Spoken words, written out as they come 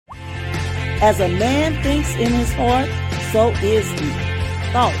As a man thinks in his heart, so is he.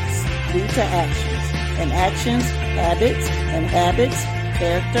 Thoughts lead to actions, and actions, habits, and habits,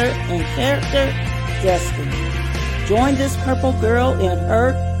 character, and character, destiny. Join this purple girl in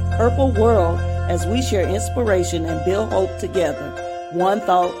her purple world as we share inspiration and build hope together, one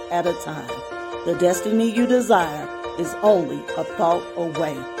thought at a time. The destiny you desire is only a thought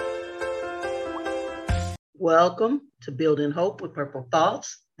away. Welcome to Building Hope with Purple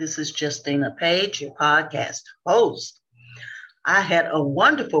Thoughts. This is Justina Page, your podcast host. I had a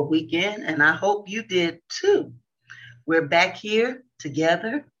wonderful weekend, and I hope you did too. We're back here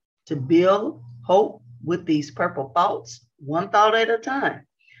together to build hope with these purple thoughts, one thought at a time.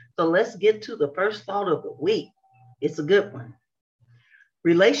 So let's get to the first thought of the week. It's a good one.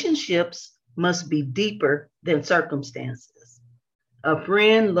 Relationships must be deeper than circumstances. A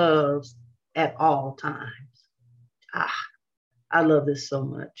friend loves at all times. I love this so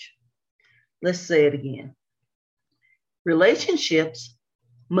much. Let's say it again. Relationships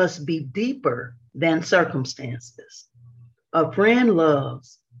must be deeper than circumstances. A friend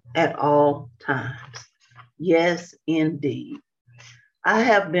loves at all times. Yes, indeed. I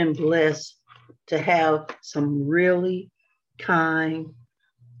have been blessed to have some really kind,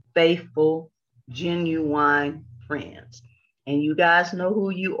 faithful, genuine friends. And you guys know who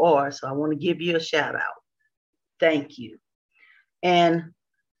you are, so I want to give you a shout out. Thank you. And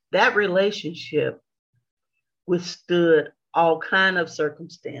that relationship withstood all kind of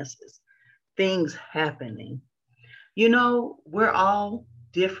circumstances, things happening. You know, we're all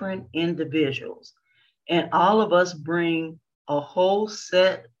different individuals, and all of us bring a whole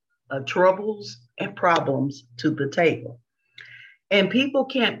set of troubles and problems to the table. And people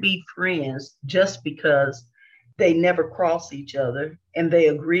can't be friends just because they never cross each other and they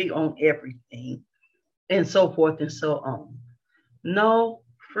agree on everything and so forth and so on. No,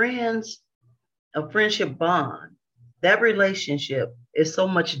 friends, a friendship bond, that relationship is so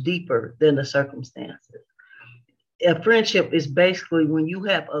much deeper than the circumstances. A friendship is basically when you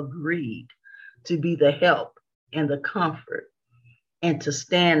have agreed to be the help and the comfort and to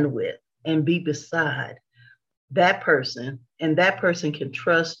stand with and be beside that person, and that person can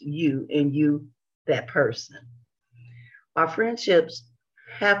trust you and you, that person. Our friendships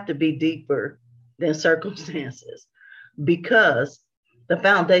have to be deeper than circumstances because the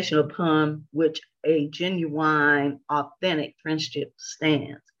foundation upon which a genuine, authentic friendship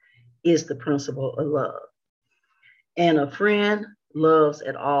stands is the principle of love. And a friend loves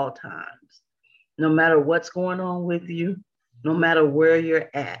at all times, no matter what's going on with you, no matter where you're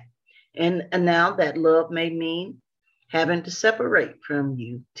at. And now that love may mean having to separate from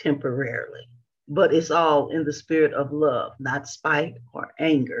you temporarily, but it's all in the spirit of love, not spite or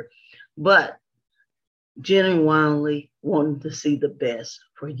anger, but genuinely wanting to see the best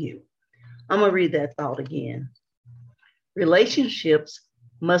for you. I'm going to read that thought again. Relationships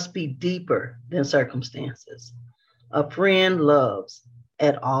must be deeper than circumstances. A friend loves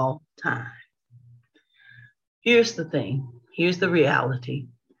at all times. Here's the thing. Here's the reality.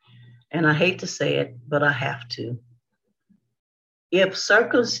 And I hate to say it, but I have to. If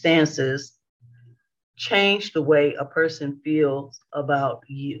circumstances change the way a person feels about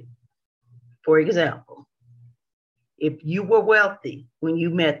you, for example, if you were wealthy when you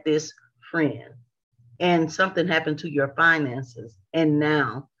met this friend and something happened to your finances and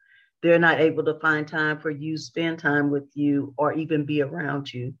now they're not able to find time for you, spend time with you, or even be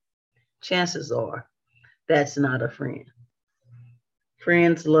around you, chances are that's not a friend.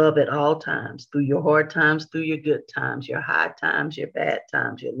 Friends love at all times, through your hard times, through your good times, your high times, your bad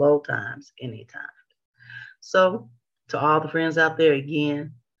times, your low times, anytime. So to all the friends out there,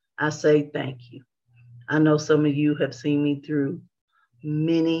 again, I say thank you. I know some of you have seen me through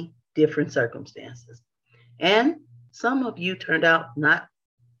many different circumstances. And some of you turned out not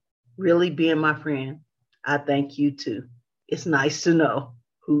really being my friend. I thank you too. It's nice to know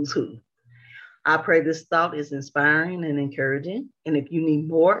who's who. I pray this thought is inspiring and encouraging. And if you need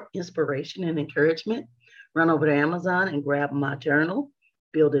more inspiration and encouragement, run over to Amazon and grab my journal,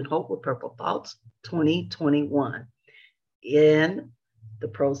 Building Hope with Purple Thoughts 2021. And the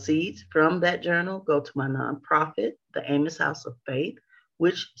proceeds from that journal go to my nonprofit, the Amos House of Faith,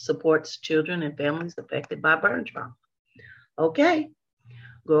 which supports children and families affected by burn trauma. Okay,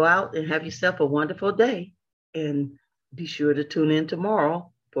 go out and have yourself a wonderful day. And be sure to tune in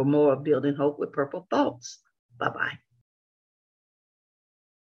tomorrow for more of Building Hope with Purple Thoughts. Bye-bye.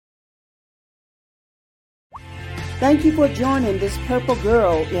 Thank you for joining this purple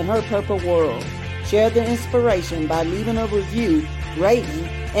girl in her purple world. Share the inspiration by leaving a review, rating,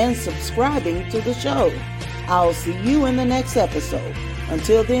 and subscribing to the show. I'll see you in the next episode.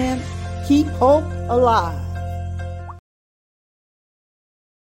 Until then, keep hope alive.